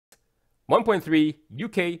1.3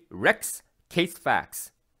 UK Rex Case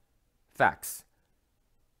Facts. Facts.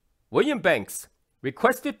 William Banks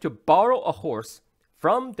requested to borrow a horse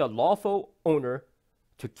from the lawful owner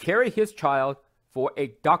to carry his child for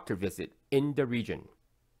a doctor visit in the region.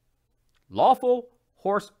 Lawful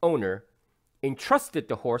horse owner entrusted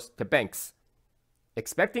the horse to Banks,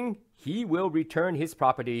 expecting he will return his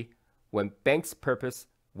property when Banks' purpose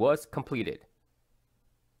was completed.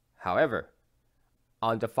 However,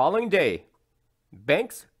 on the following day,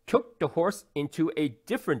 Banks took the horse into a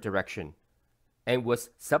different direction and was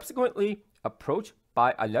subsequently approached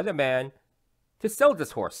by another man to sell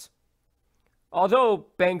this horse. Although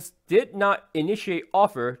Banks did not initiate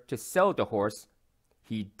offer to sell the horse,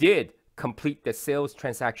 he did complete the sales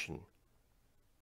transaction.